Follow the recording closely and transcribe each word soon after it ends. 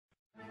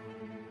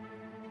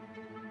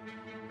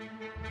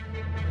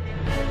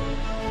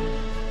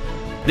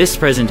This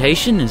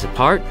presentation is a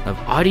part of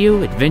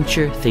Audio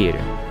Adventure Theater.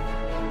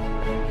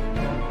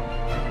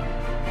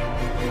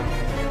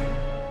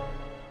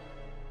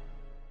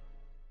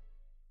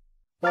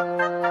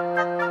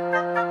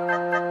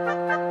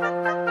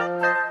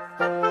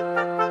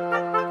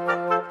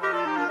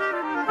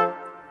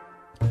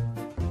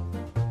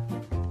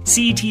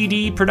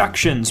 CTD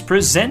Productions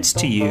presents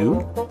to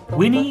you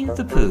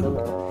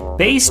Winnie-the-Pooh,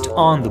 based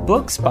on the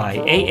books by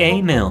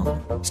A.A.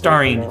 Milne,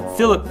 starring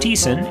Philip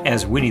Thiessen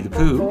as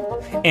Winnie-the-Pooh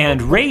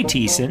and Ray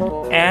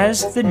Thiessen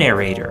as the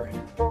narrator.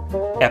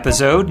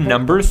 Episode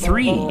number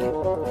 3,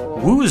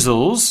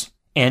 Woozles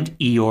and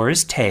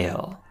Eeyore's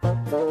Tale.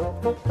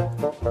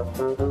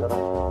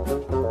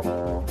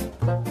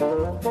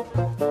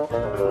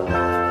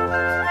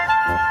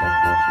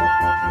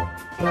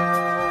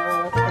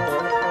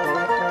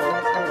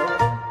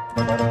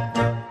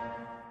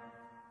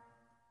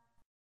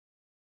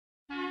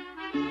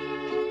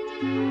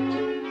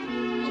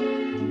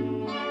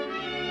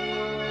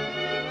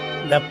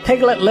 The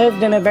piglet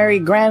lived in a very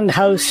grand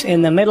house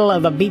in the middle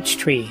of a beech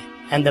tree,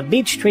 and the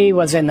beech tree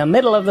was in the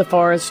middle of the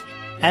forest,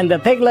 and the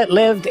piglet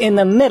lived in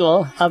the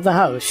middle of the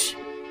house.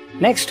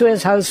 Next to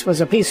his house was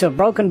a piece of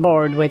broken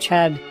board which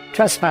had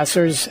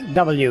Trespassers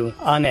W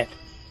on it.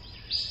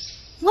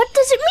 What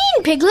does it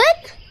mean,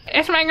 Piglet?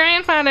 It's my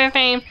grandfather's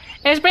name.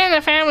 It's been in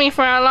the family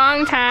for a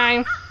long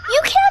time.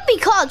 You can't be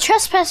called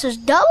Trespassers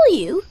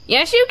W.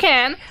 Yes, you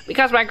can,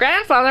 because my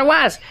grandfather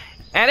was.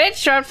 And it's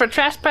short for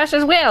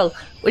Trespassers Will,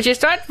 which is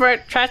short for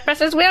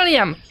Trespassers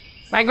William.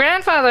 My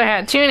grandfather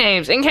had two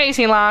names in case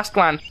he lost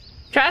one.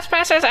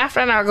 Trespassers after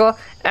an uncle,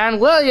 and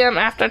William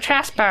after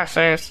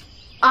Trespassers.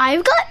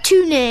 I've got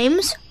two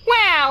names.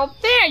 Well,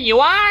 there you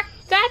are.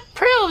 That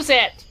proves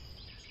it.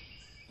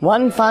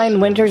 One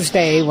fine winter's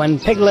day, when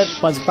Piglet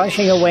was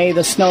brushing away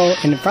the snow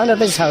in front of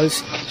his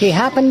house, he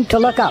happened to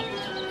look up,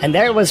 and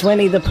there was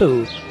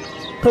Winnie-the-Pooh.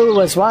 Pooh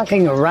was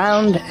walking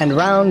round and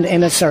round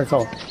in a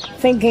circle,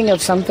 thinking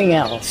of something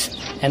else,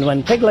 and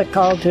when Piglet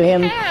called to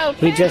him,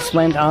 he just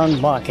went on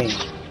walking.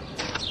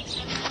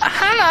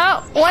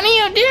 Hello, what are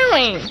you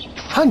doing?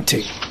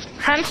 Hunting.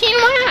 Hunting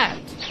what?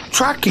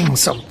 Tracking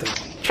something.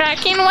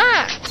 Tracking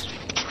what?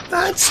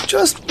 That's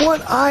just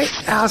what I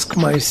ask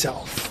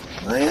myself.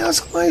 I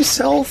ask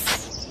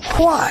myself,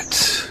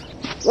 what?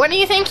 What do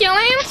you think you'll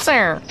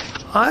answer?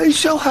 I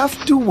shall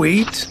have to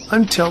wait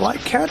until I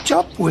catch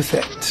up with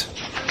it.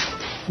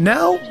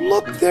 Now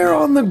look there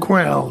on the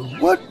ground.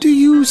 What do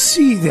you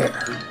see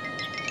there?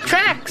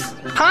 Tracks.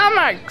 Paw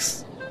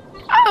marks.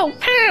 Oh,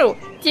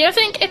 Pooh, do you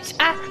think it's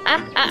a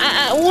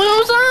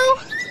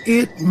woozle?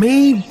 It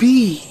may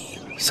be.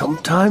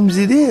 Sometimes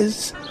it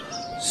is.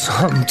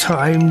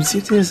 Sometimes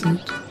it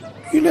isn't.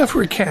 You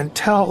never can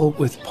tell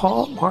with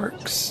paw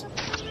marks.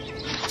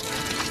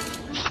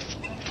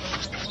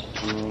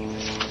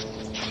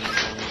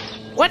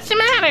 What's the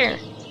matter?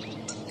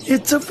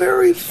 It's a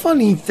very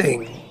funny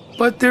thing,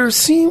 but there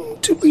seem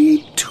to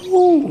be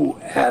two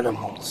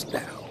animals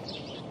now.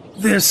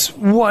 This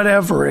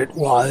whatever it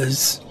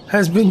was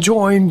has been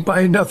joined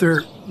by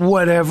another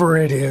whatever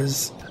it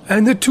is,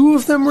 and the two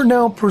of them are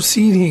now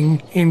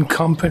proceeding in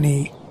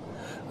company.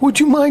 Would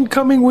you mind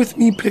coming with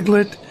me,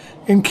 Piglet,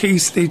 in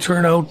case they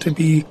turn out to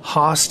be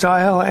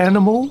hostile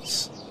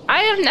animals?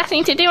 I have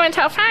nothing to do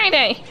until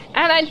Friday,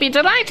 and I'd be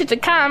delighted to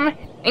come,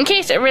 in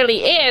case it really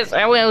is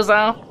a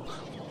woozle.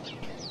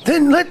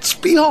 Then let's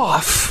be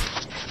off.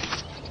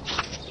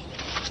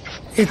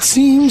 It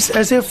seems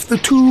as if the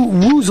two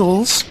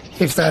woozles,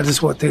 if that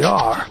is what they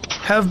are,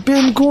 have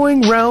been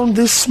going round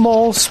this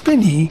small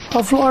spinney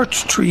of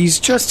larch trees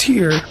just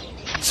here,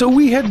 so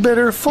we had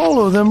better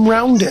follow them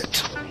round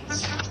it.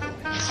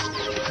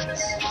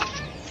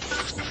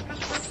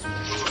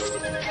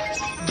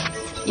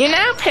 You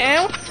know,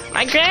 Pooh,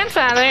 my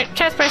grandfather,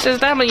 Trespassers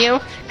W,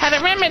 had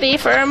a remedy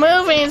for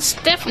removing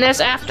stiffness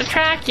after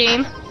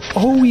tracking.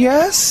 Oh,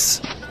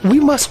 yes? We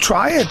must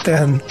try it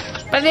then.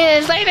 But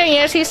in his later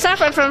years, he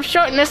suffered from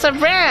shortness of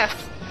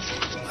breath.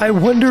 I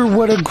wonder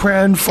what a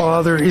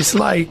grandfather is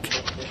like.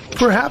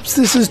 Perhaps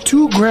this is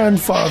two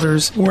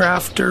grandfathers we're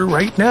after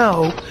right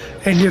now,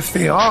 and if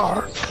they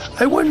are,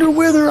 I wonder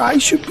whether I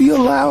should be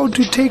allowed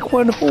to take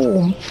one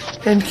home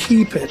and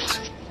keep it.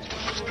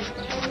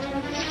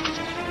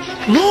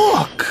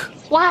 Look!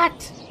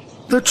 What?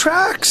 The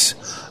tracks!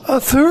 A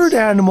third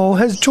animal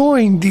has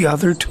joined the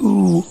other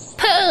two.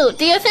 Pooh,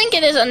 do you think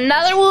it is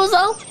another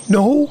woozle?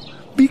 No,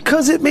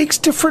 because it makes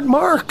different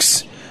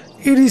marks.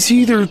 It is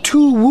either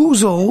two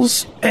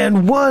woozles,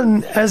 and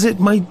one as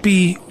it might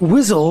be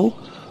Whizzle,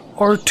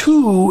 or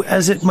two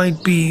as it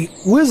might be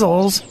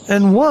Whizzles,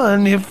 and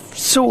one, if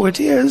so it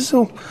is,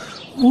 a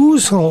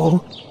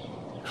woozle.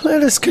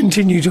 Let us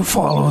continue to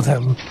follow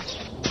them.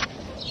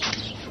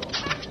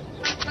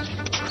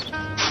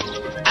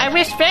 I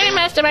wish very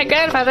much that my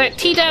grandfather,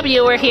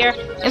 TW, were here,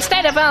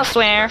 instead of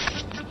elsewhere.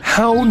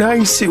 How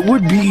nice it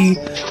would be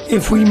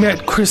if we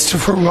met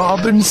Christopher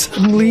Robin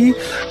suddenly,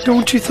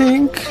 don't you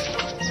think?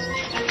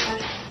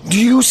 Do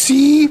you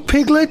see,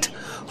 Piglet?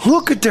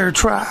 Look at their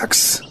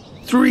tracks.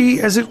 3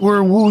 as it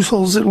were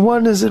woozles and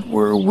 1 as it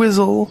were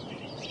whizzle.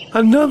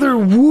 Another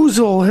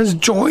woozle has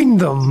joined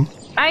them.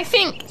 I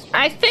think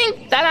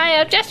that I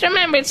have just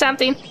remembered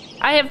something.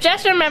 I have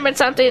just remembered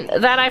something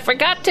that I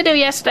forgot to do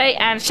yesterday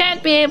and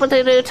shan't be able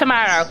to do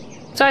tomorrow.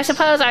 So I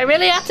suppose I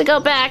really have to go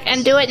back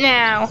and do it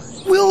now.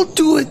 We'll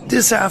do it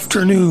this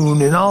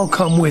afternoon, and I'll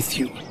come with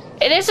you.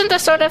 It isn't the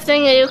sort of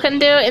thing that you can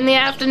do in the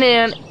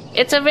afternoon.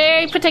 It's a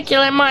very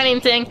particular morning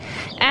thing,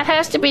 and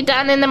has to be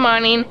done in the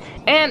morning,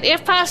 and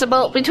if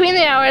possible, between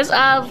the hours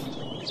of...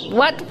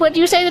 What would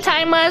you say the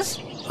time was?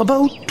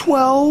 About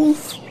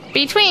 12.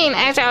 Between,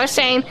 as I was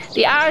saying,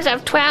 the hours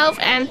of 12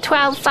 and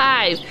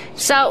 12:05.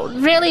 So,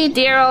 really,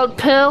 dear old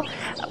Pooh,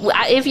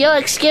 if you'll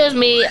excuse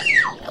me,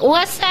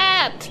 what's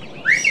that?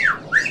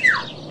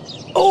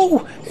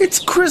 Oh, it's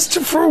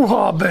Christopher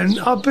Robin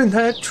up in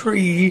that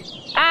tree.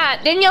 Ah,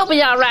 then you'll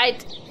be all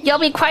right. You'll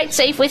be quite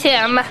safe with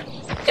him.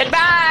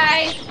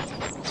 Goodbye!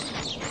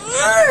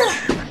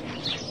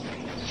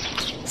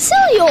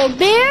 Silly old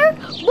bear,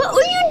 what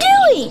were you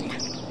doing?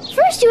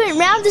 First you went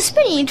round the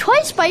spinning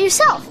twice by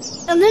yourself,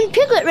 and then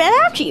Piglet ran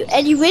after you,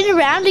 and you went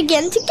around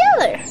again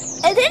together.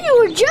 And then you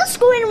were just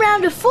going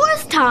around a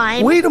fourth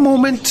time. Wait a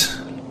moment.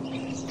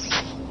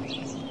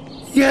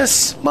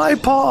 Yes, my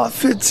paw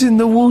fits in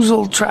the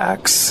woozle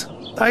tracks.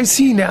 I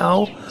see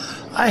now.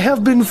 I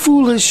have been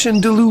foolish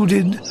and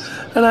deluded,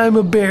 and I'm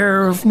a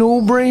bear of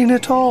no brain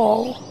at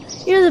all.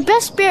 You're the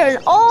best bear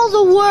in all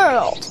the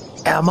world.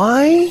 Am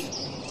I?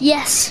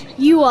 Yes,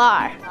 you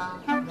are.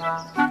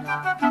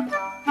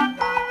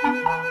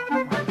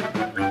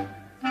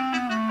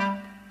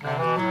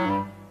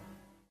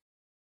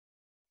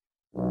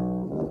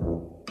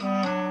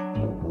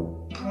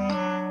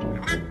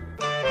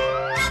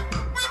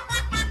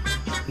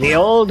 The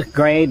old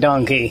gray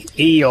donkey,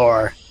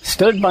 Eeyore,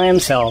 stood by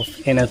himself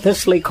in a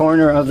thistly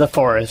corner of the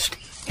forest,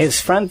 his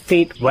front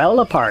feet well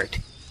apart,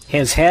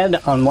 his head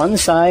on one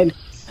side,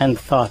 and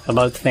thought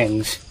about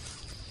things.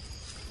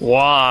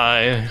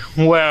 Why,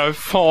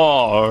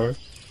 wherefore,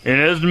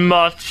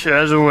 inasmuch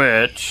as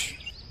which?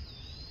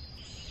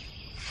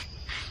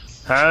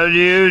 How do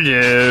you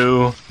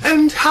do?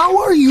 And how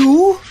are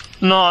you?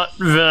 Not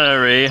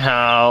very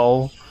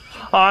how.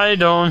 I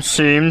don't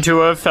seem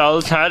to have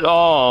felt at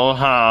all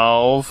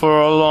how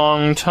for a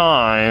long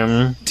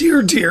time.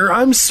 Dear,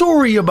 I'm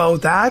sorry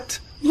about that.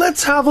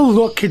 Let's have a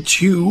look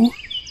at you.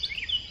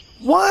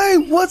 Why,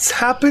 what's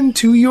happened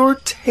to your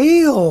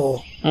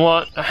tail?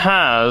 What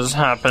has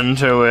happened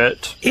to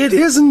it? It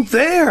isn't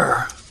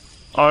there.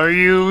 Are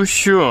you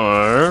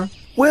sure?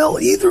 Well,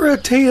 either a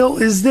tail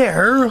is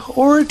there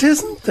or it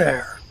isn't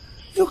there.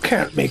 You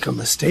can't make a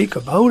mistake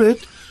about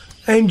it.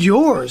 And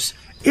yours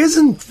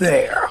isn't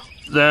there.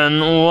 Then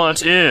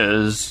what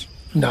is?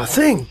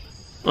 Nothing.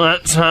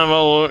 Let's have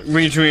a look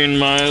between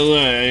my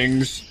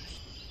legs.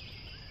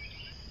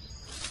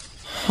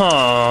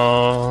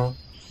 Huh.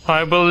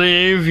 I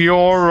believe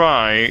you're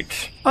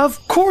right.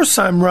 Of course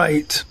I'm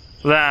right.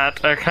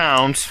 That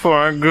accounts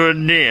for a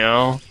good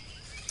deal.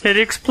 It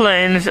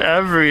explains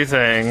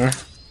everything.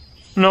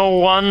 No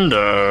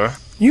wonder.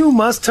 You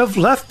must have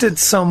left it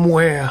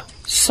somewhere.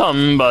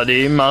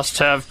 Somebody must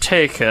have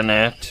taken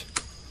it.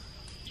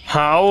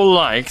 How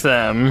like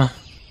them.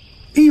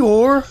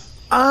 Eeyore,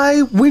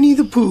 I,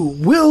 Winnie-the-Pooh,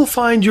 will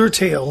find your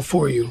tail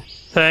for you.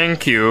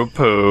 Thank you,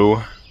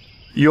 Pooh.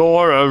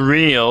 You're a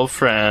real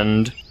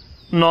friend,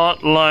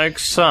 not like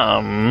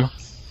some.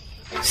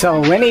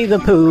 So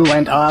Winnie-the-Pooh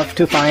went off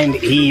to find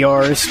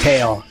Eeyore's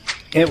tail.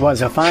 It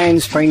was a fine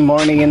spring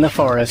morning in the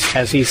forest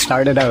as he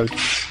started out.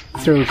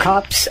 Through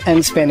copse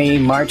and spinney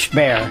marched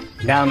Bear,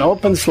 down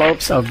open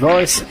slopes of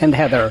gorse and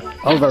heather,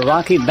 over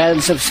rocky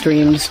beds of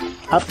streams,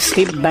 up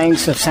steep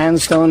banks of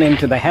sandstone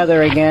into the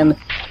heather again,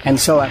 and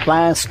so at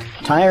last,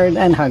 tired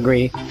and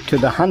hungry, to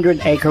the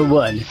 100-acre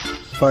wood,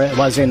 for it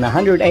was in the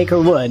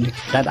 100-acre wood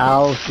that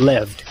Owl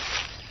lived.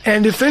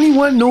 And if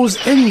anyone knows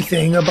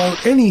anything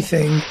about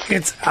anything,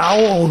 it's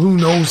Owl who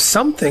knows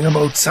something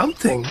about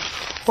something.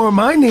 Or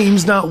my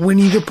name's not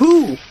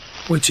Winnie-the-Pooh,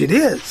 which it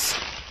is.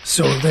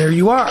 So there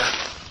you are.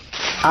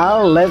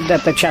 Owl lived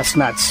at the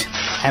Chestnuts,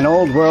 an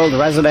old-world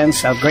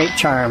residence of great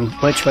charm,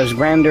 which was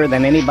grander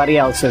than anybody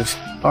else's,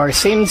 or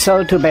seemed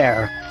so to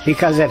Bear,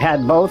 because it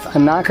had both a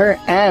knocker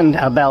and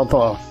a bell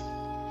pull.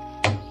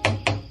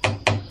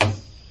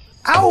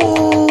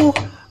 Owl!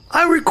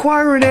 I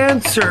require an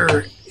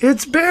answer.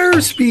 It's Bear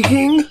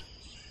speaking.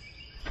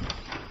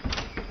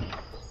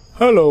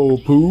 Hello,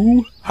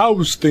 Pooh.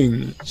 How's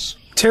things?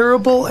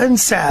 Terrible and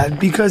sad,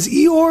 because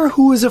Eeyore,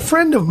 who is a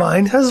friend of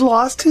mine, has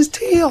lost his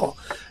tail,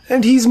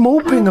 and he's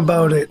moping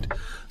about it.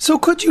 So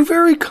could you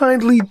very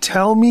kindly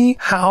tell me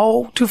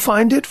how to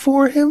find it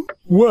for him?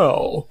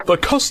 Well, the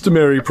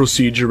customary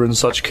procedure in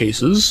such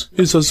cases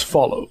is as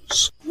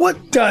follows.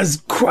 What does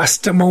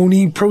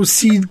crustamony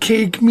proceed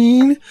cake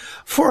mean?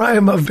 For I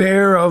am a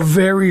bear of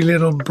very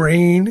little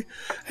brain,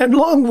 and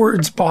long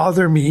words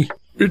bother me.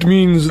 It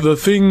means the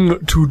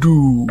thing to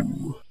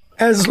do.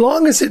 As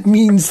long as it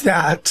means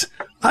that,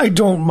 I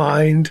don't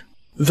mind.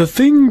 The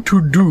thing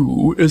to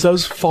do is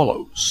as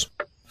follows.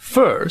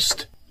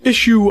 First,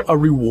 issue a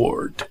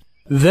reward.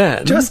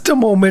 Then... Just a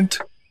moment.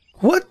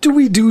 What do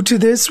we do to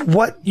this?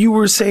 What you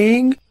were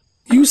saying?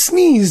 You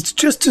sneezed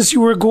just as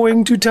you were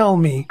going to tell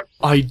me.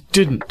 I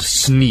didn't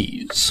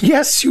sneeze.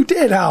 Yes, you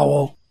did,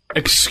 Owl.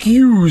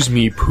 Excuse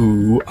me,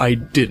 Pooh, I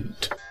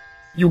didn't.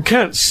 You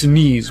can't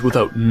sneeze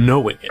without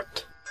knowing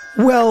it.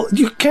 Well,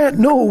 you can't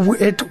know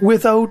it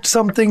without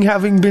something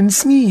having been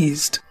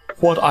sneezed.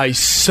 What I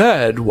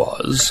said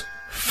was,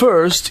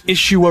 first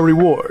issue a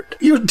reward.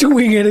 You're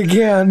doing it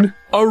again.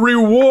 A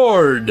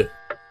reward!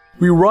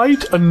 We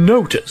write a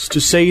notice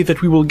to say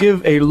that we will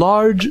give a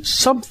large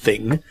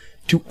something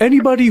to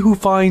anybody who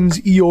finds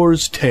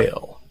Eeyore's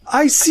tail.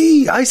 I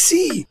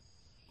see.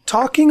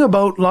 Talking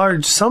about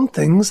large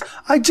somethings,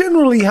 I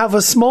generally have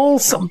a small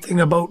something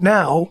about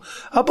now,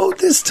 about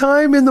this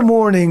time in the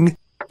morning.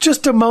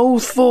 Just a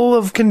mouthful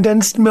of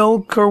condensed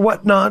milk or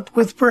whatnot,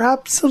 with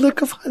perhaps a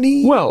lick of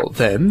honey. Well,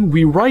 then,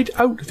 we write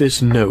out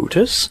this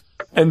notice,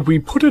 and we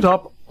put it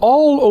up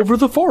all over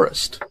the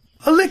forest.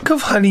 A lick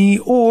of honey,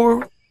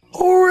 or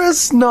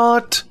as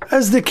not,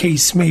 as the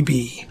case may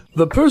be.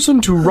 The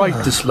person to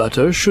write this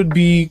letter should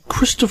be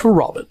Christopher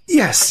Robin.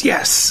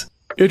 Yes.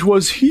 It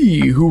was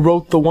he who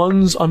wrote the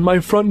ones on my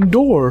front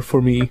door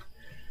for me.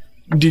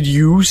 Did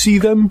you see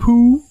them,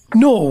 Pooh?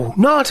 No,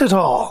 not at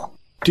all.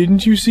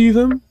 Didn't you see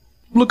them?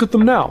 Look at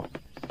them now.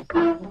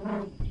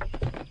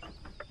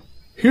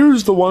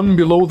 Here's the one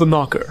below the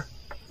knocker.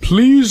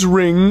 Please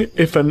ring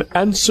if an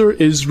answer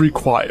is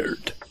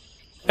required.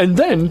 And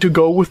then to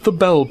go with the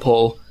bell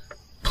pull.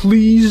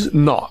 Please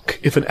knock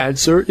if an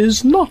answer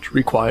is not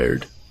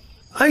required.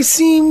 I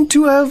seem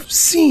to have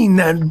seen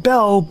that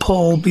bell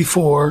pull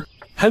before.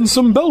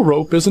 Handsome bell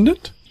rope, isn't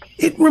it?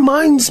 It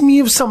reminds me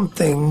of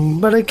something,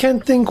 but I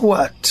can't think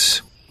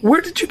what.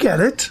 Where did you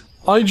get it?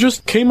 I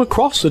just came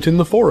across it in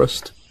the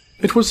forest.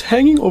 It was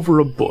hanging over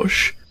a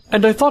bush,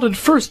 and I thought at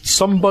first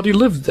somebody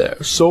lived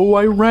there, so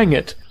I rang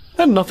it,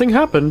 and nothing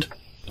happened.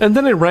 And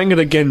then I rang it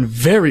again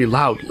very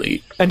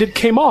loudly, and it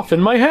came off in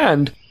my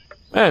hand.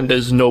 And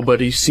as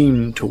nobody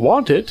seemed to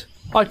want it,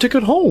 I took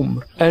it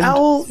home, and...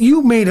 Owl,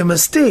 you made a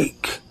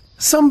mistake.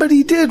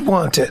 Somebody did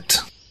want it.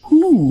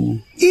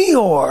 Who?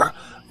 Eeyore.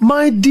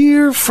 My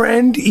dear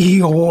friend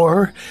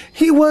Eeyore.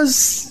 He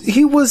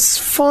was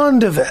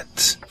fond of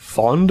it.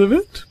 Fond of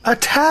it?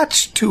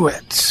 Attached to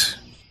it.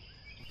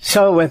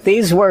 So with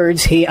these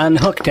words he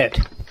unhooked it,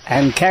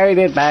 and carried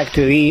it back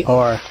to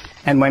Eeyore.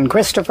 And when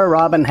Christopher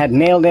Robin had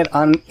nailed it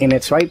in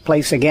its right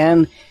place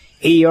again,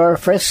 Eeyore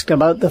frisked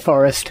about the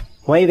forest,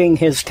 waving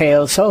his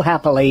tail so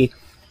happily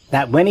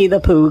that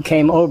Winnie-the-Pooh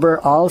came over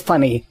all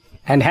funny,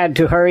 and had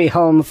to hurry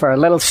home for a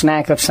little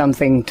snack of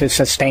something to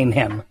sustain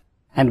him.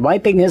 And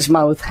wiping his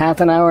mouth half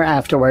an hour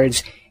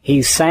afterwards,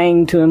 he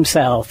sang to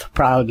himself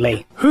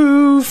proudly.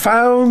 Who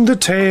found the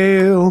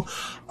tail?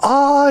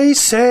 I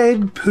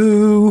said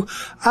Pooh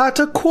at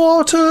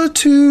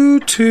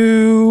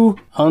 2:45.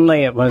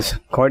 Only it was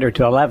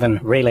 11:15,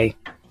 really.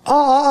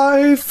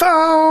 I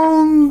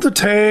found the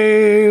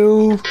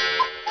tail.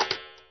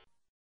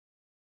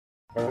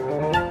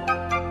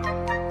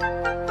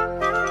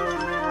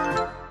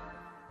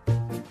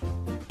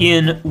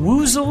 In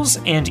Woozles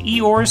and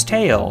Eeyore's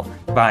Tale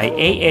by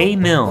A.A.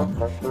 Milne,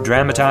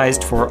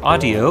 dramatized for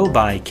audio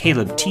by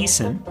Caleb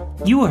Thiessen,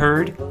 you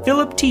heard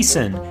Philip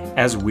Thiessen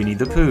as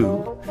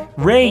Winnie-the-Pooh,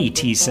 Ray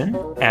Thiessen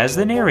as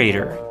the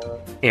narrator,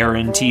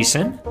 Aaron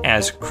Thiessen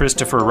as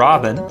Christopher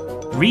Robin,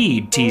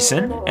 Reed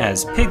Thiessen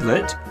as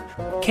Piglet,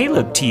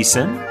 Caleb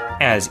Thiessen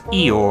as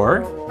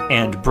Eeyore,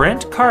 and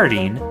Brent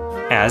Carding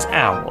as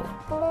Owl.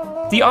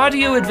 The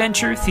audio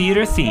adventure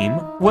theater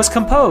theme was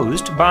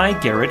composed by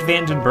Garrett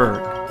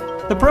Vandenberg.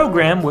 The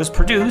program was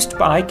produced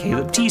by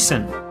Caleb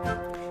Thiessen.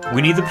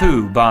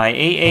 Winnie-the-Pooh by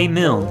A.A.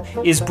 Milne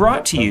is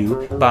brought to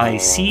you by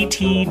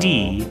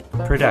CTD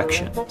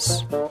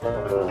Productions.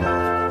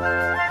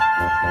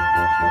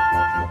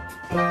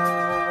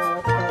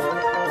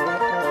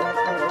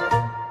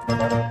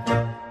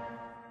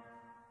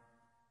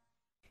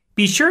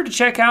 Be sure to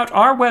check out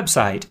our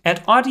website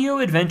at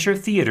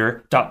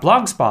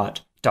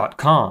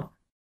audioadventuretheater.blogspot.com.